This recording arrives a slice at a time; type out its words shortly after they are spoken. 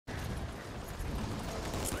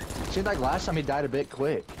Seemed like last time he died a bit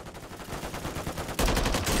quick.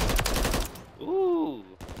 Ooh.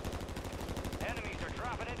 Enemies are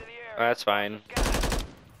dropping into the air. That's fine.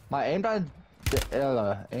 My aim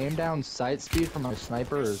down sight speed for my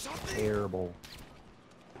sniper is terrible.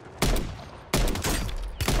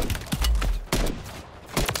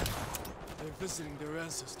 They're visiting their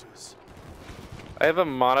ancestors. I have a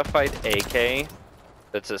modified AK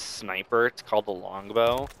that's a sniper. It's called the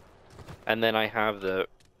longbow. And then I have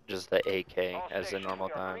just the AK All as a stations, normal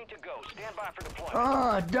we are gun. green to go. Stand by for deployment.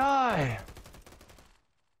 Ah, die!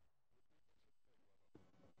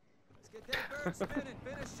 Let's get that bird spinning.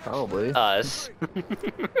 Finish up. Probably. Us. You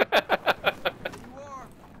are.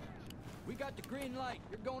 We got the green light.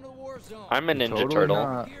 You're going to the war zone. I'm a ninja Totally turtle.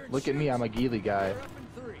 not. Look at me, I'm a Geely guy. We're up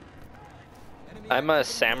in 3. Enemy I'm a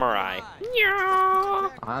activity samurai. nearby.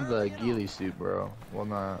 I'm the Geely suit, bro. Well,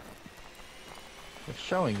 not. It's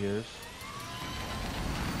showing yours.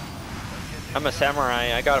 I'm a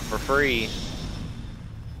samurai. I got it for free.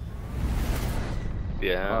 Oh,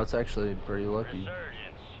 Yeah. it's actually pretty lucky.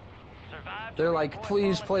 Resurgence. Survive They're to like, redeploy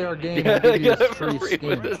please play our game Yeah, and give I you got this it for free free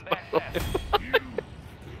with skin. this bundle.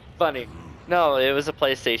 Funny. No, it was a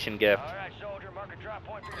PlayStation gift. All right, soldier, mark a drop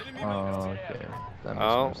point for your Oh, okay. That makes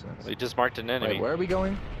Oh, more sense. we just marked an enemy. Wait, where are we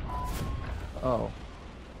going? Oh.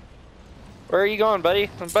 Where are you going, buddy?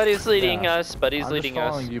 Buddy's leading Yeah. us. Buddy's I'm leading just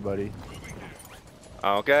following us. you, buddy.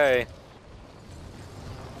 Okay.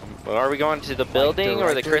 Well, are we going to the building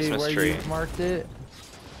or the Directly Christmas where tree? you marked it?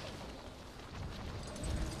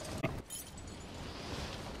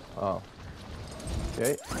 Oh.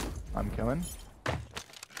 Okay. I'm coming.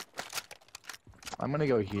 I'm gonna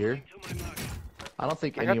go here. I don't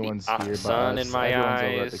think I got the anyone's here, but sun in my everyone's over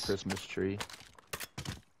at the eyes. Christmas tree.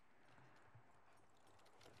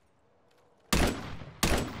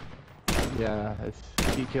 Yeah,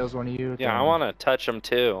 if he kills one of you, Yeah, I then want to touch him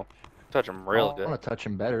too. Touch him real I good. want to touch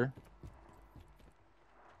him better.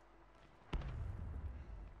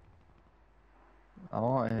 I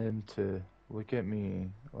want him to look at me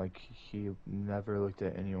like he never looked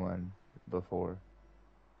at anyone before.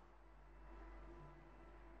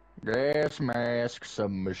 Gas mask,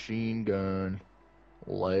 submachine gun.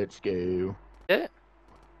 Let's go. Yeah.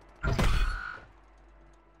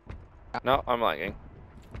 No, I'm lagging.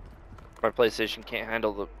 My PlayStation can't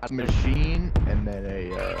handle the. A machine and then a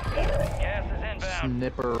Gas is inbound.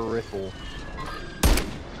 snipper rifle.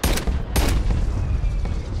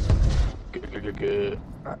 Good.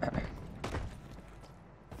 I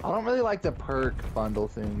don't really like the perk bundle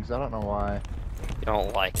things. I don't know why. You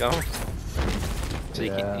don't like them. So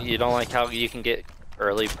Yeah. you don't like how you can get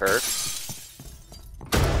early perks.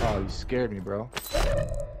 Oh, you scared me, bro.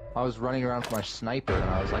 I was running around with my sniper and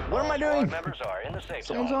I was like, what am I Squad doing? members are in the safe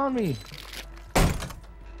Someone's zone. on me.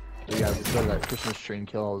 You guys, let's go to that Christmas tree and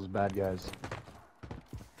kill all those bad guys.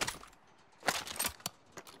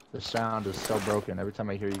 The sound is so broken every time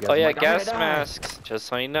I hear you guys. Oh I'm yeah, like, I'm gonna gas die. masks. Just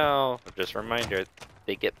so you know, just a reminder,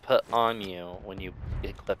 they get put on you when you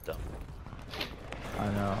clip them. I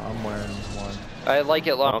know, I'm wearing one. I like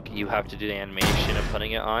it long. You have to do the animation of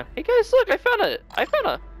putting it on. Hey guys, look! I found a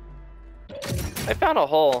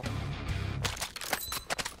hole.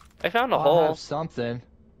 I found a Oh, I hole. have something.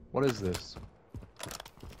 What is this?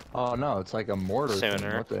 Oh no, it's like a mortar thing.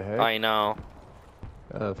 Sooner. What the heck? I know.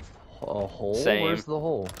 A hole? Same. Where's the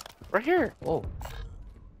hole? Right here. Oh.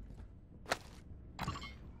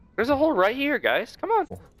 There's a hole right here, guys. Come on.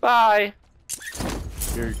 Bye.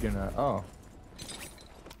 You're gonna. Oh.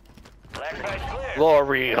 Black site's clear.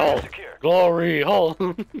 Glory Area hole. secure. Glory hole.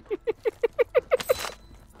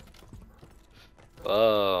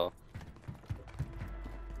 Oh.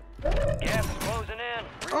 Gas is closing in.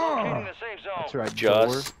 Relocating the safe zone. That's right.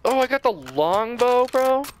 Just. Oh, I got the longbow,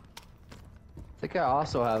 bro. I think I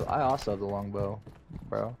also have the longbow,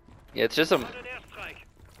 bro. Yeah, it's just a Under airstrike.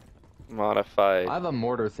 modified. I have a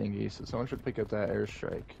mortar thingy, so someone should pick up that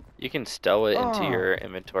airstrike. You can stow it into Oh. your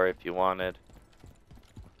inventory if you wanted.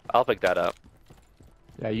 I'll pick that up.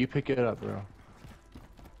 Yeah, you pick it up, bro.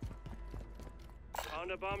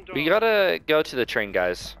 Found a bomb We drone. gotta go to the train,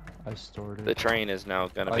 guys. I stored it. The train is now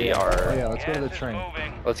gonna Oh, be yeah. our. Oh yeah, let's go to the Gas is train.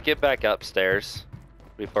 moving. Let's get back upstairs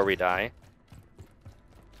before we die.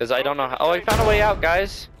 Cause I don't know how. Oh, I found a way out,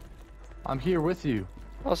 guys. I'm here with you.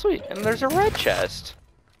 Oh, sweet. And there's a red chest,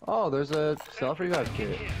 Oh, there's a self-revive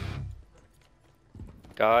kit.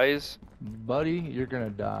 guys. Buddy, you're gonna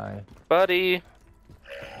die. Buddy.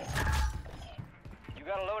 You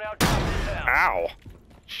got a loadout drop inbound. Ow.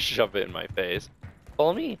 Shove it in my face.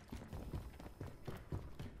 Follow me.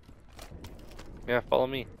 Yeah, follow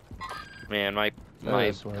me. Man, my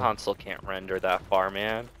This way. console can't render that far,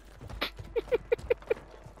 man.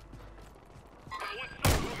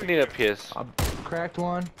 We need a PS. I cracked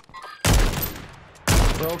one.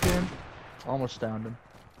 Broken. Almost downed him.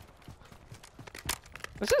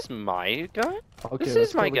 This is my gun? Okay, This let's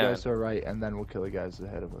is my kill the gun. guys to our right, and then we'll kill the guys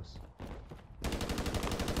ahead of us.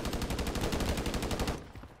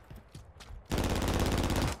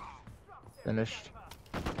 Finished.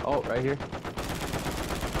 Oh, right here.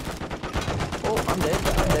 Oh, I'm dead.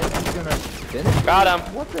 I'm dead. He's gonna finish. Got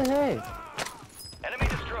him. What the heck? Enemy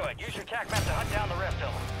destroyed. Use your tac map to hunt down the rest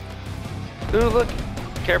of them. Ooh, look.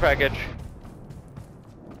 Care package.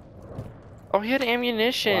 Oh, he had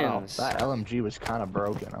ammunitions. Wow, that LMG was kind of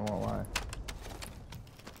broken, I won't lie.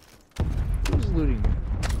 Who's looting me?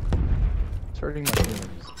 It's hurting my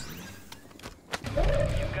feelings.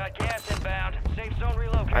 You've got gas inbound. Safe zone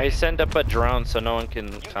relocated. I send up a drone so no one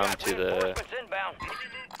can You've come got to the... reinforcements inbound.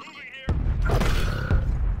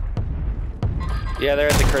 Yeah, they're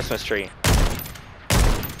at the Christmas tree.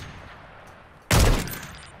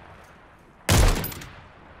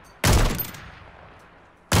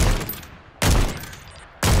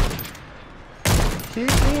 Kick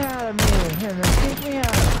me out of me, Henry. Kick me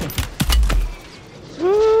out.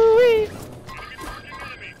 Woo-wee.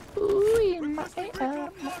 Ooh, my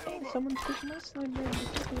someone took my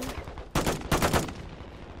sniper.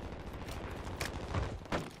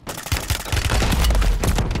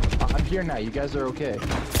 I'm here now. You guys are okay.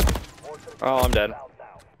 Oh, I'm dead.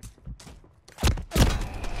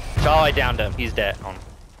 Oh, I downed him. He's dead.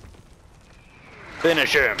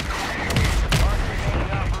 Finish him.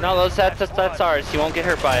 No, that's ours. He won't get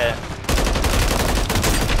hurt by it.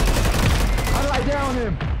 How did I down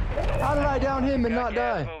him? How did I down him and not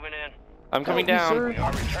Gas die? moving in. I'm coming Help me, down. sir. We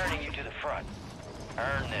are returning you to the front.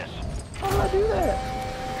 Earn this. How did I do that?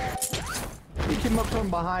 He came up from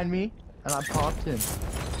behind me, and I popped him.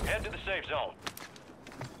 Head to the safe zone.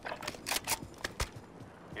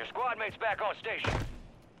 Your squad mate's back on station.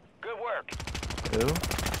 Good work. Who?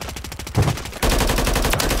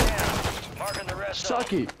 Turn down. Marking the rest Suck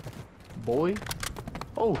zone. it, boy.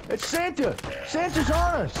 Oh, it's Santa! Santa's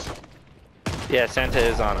on us! Yeah, Santa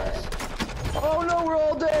is on us. Oh no, we're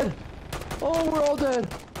all dead! Oh, we're all dead!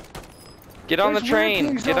 Get on the There's weird train.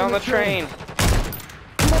 things Get on on the the train.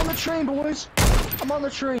 I'm on the train, boys! I'm on the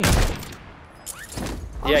train!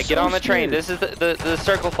 I'm Yeah, get so on the train. scared. This is the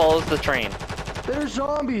circle follows the train. There's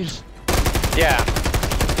zombies! Yeah.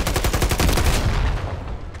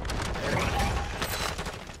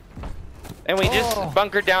 And we just Oh.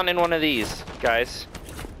 bunkered down in one of these, guys.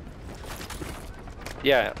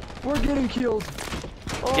 Yeah, We're getting killed!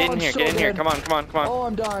 Oh, get in I'm here, so get in here. dead. Come on, come on, come on. Oh,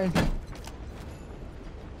 I'm dying.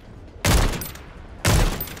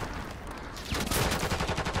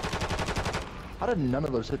 How did none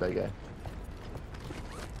of those hit that guy?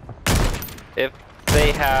 If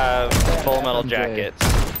they have full metal FMJ. jackets.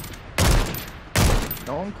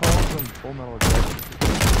 No one calls them full metal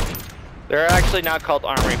jackets. They're actually not called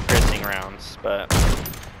armory piercing rounds, but...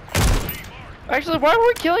 Actually, why are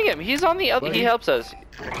we killing him? He's on the other... He Buddy. helps us.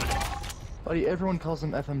 Buddy, everyone calls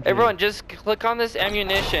them FMJ. Everyone, just click on this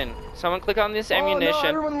ammunition. Someone click on this Oh, ammunition. no,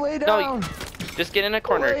 everyone lay No, down! Just get in a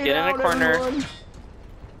corner. Lay Get in a down, corner. Everyone,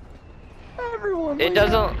 everyone lay It down.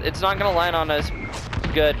 doesn't... It's not gonna land on us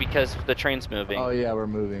good because the train's moving. Oh yeah, we're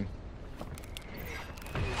moving.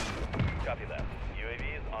 Copy that.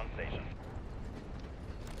 UAV is on station.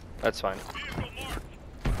 That's fine.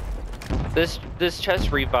 This chest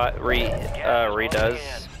redoes.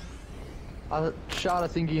 I shot a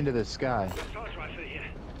thingy into the sky.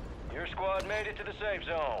 Your squad made it to the safe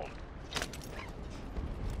zone.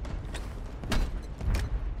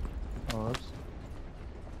 Oh, oops.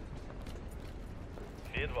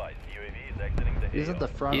 Be advised, UAV is exiting the He's at the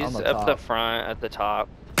front He's on the up top. the front at the top.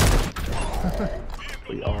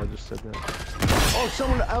 We all just said that. Oh,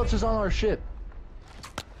 someone else is on our ship.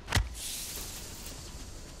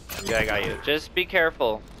 Yeah, I got you. Just be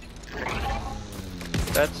careful.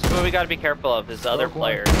 That's what we gotta be careful of, is other Broke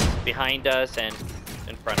one. players behind us and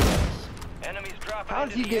in front of us. Enemies dropping How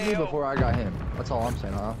did into he the get me AO. before I got him? That's all I'm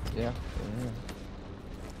saying, huh? Yeah.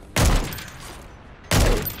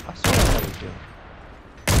 Hey, I saw that other kid.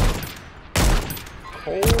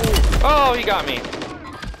 Oh, Oh, he got me.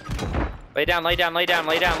 Lay down, lay down, lay down,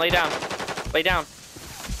 lay down, lay down. Lay down.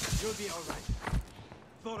 You'll be alright.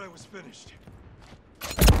 Thought I was finished.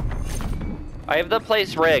 I have the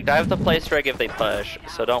place rigged. I have the place rigged if they push,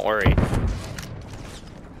 so don't worry.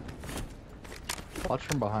 watch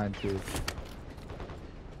from behind too.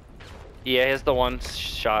 Yeah, he's the one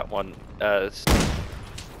shot one.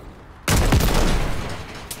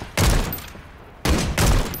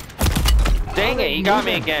 Dang it, he got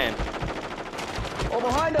me again. Oh,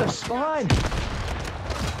 behind us! Behind!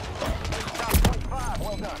 5.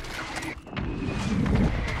 Well done.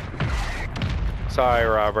 Sorry,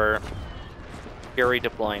 Robert. You're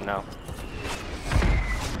redeploying now.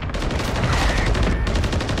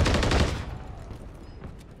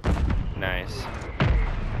 Nice.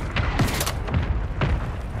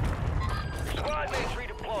 Squad mates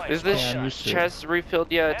redeploying. Is this Yeah, I'm used to it. chest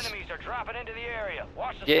refilled yet? Enemies are dropping into the area.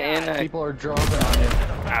 Watch the Get skies. in. People are dropping on you.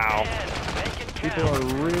 Ow. Make it People count.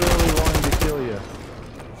 are really wanting to kill you.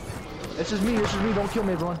 This is me. This is me. Don't kill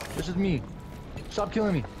me, everyone. This is me. Stop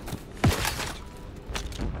killing me.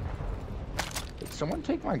 Did someone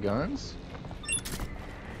take my guns?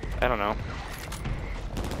 I don't know.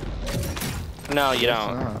 No, you Guess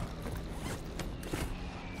don't. not.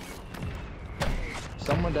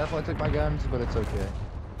 Someone definitely took my guns, but it's okay.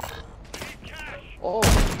 Oh,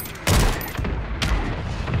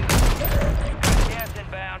 Gas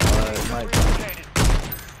inbound. Mike. Relocated.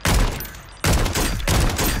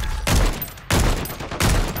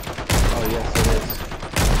 oh yes, it is.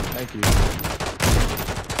 Thank you.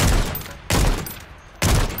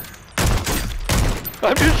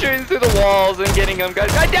 I'm just shooting through the walls and getting them,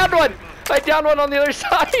 guys. I downed one! I downed one on the other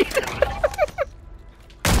side!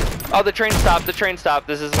 Oh, the train stopped. The train stopped.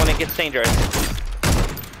 This is when it gets dangerous.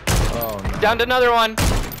 Oh no. Downed another one.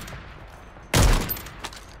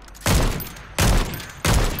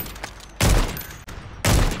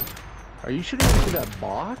 Are you shooting into that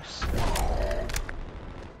box?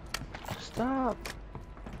 Stop.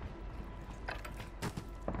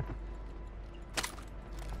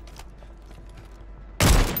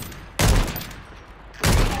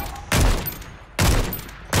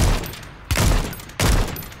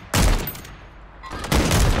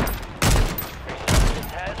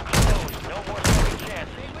 Has closed. No more second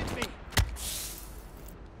chances. Stay with me.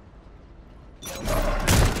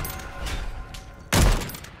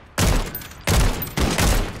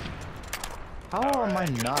 How am I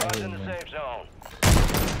not Squad's hitting in the him? safe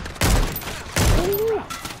zone.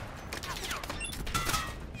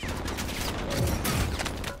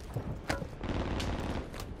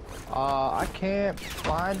 I can't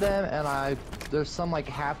find them, and there's some like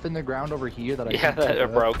half in the ground over here that I Yeah, can't that pick are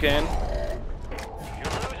up. broken.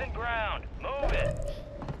 You're losing ground. Move it.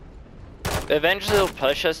 Eventually they'll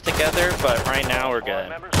push us together, but right now we're Squad good.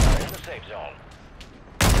 members are in the safe zone.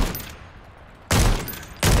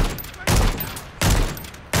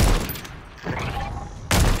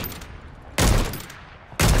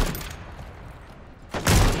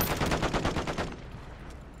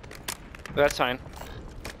 That's fine.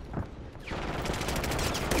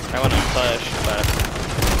 I want to push, but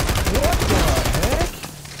What the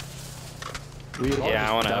heck? We all yeah, I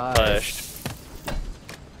just want to died. push.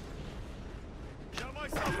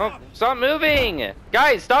 Oh, stop moving!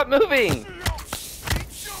 Guys, stop moving!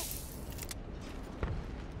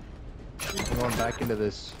 I'm going back into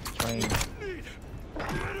this train.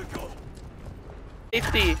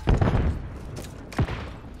 Safety.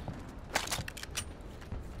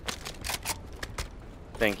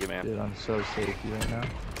 Thank you, man. Dude, I'm so safe right now.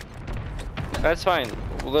 That's fine.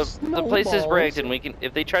 Well, the place is Snowballs. rigged, and we can.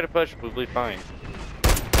 If they try to push, we'll be fine.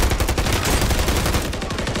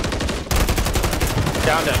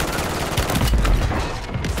 Downed him.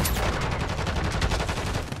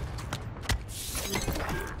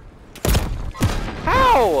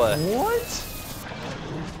 How? What?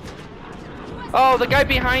 Oh, the guy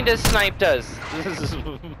behind us sniped us. I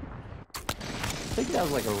think that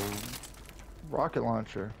was like a rocket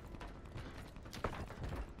launcher.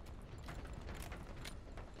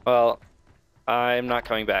 Well, I'm not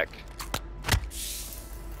coming back.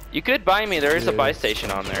 You could buy me. There is a Yeah. buy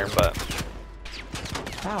station on there, but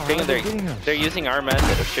How are thing is they getting us? they're using our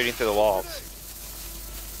method of shooting through the walls.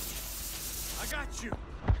 I got you.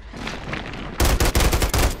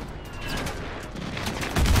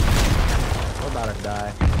 We're about to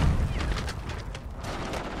die.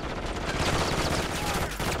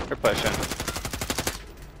 They're pushing.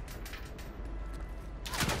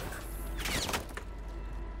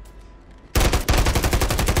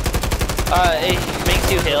 It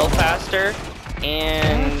makes you heal faster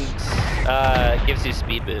and gives you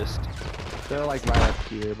speed boost. They're like right up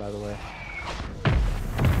here, by the way.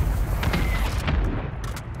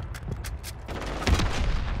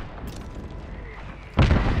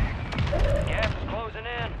 Gas is closing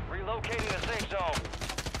in. Relocating the safe zone.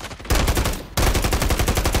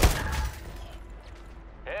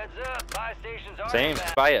 Heads up. Buy stations are Same.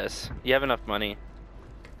 inbound. Buy us. You have enough money.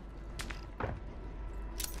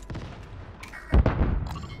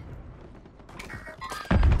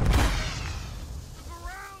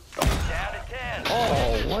 Down to 10.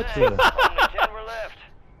 Oh, what the? Only 10 were left.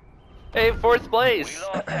 Hey, fourth place. We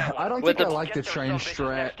lost that one. I don't With think I the- like the Get those train sumbitches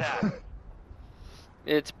next strat. time.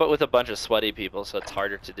 It's but with a bunch of sweaty people, so it's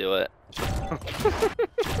harder to do it.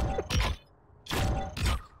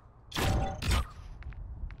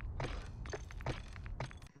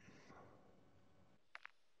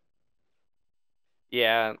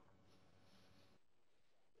 Yeah,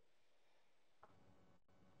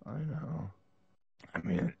 I know. I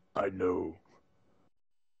mean, I know.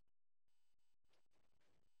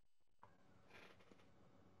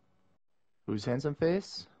 Who's handsome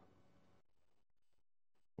face?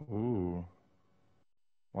 Ooh.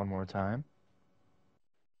 One more time.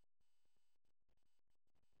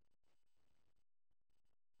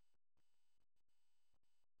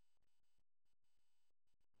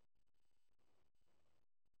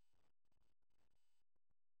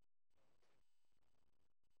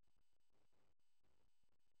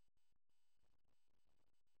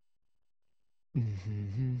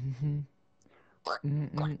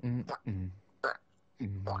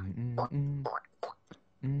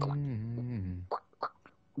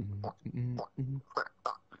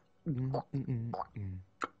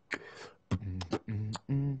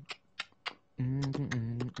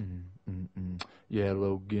 Yeah,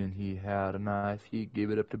 Logan, he had a knife. He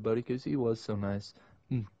gave it up to Buddy because he was so nice.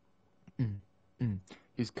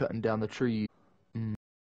 He's cutting down the tree.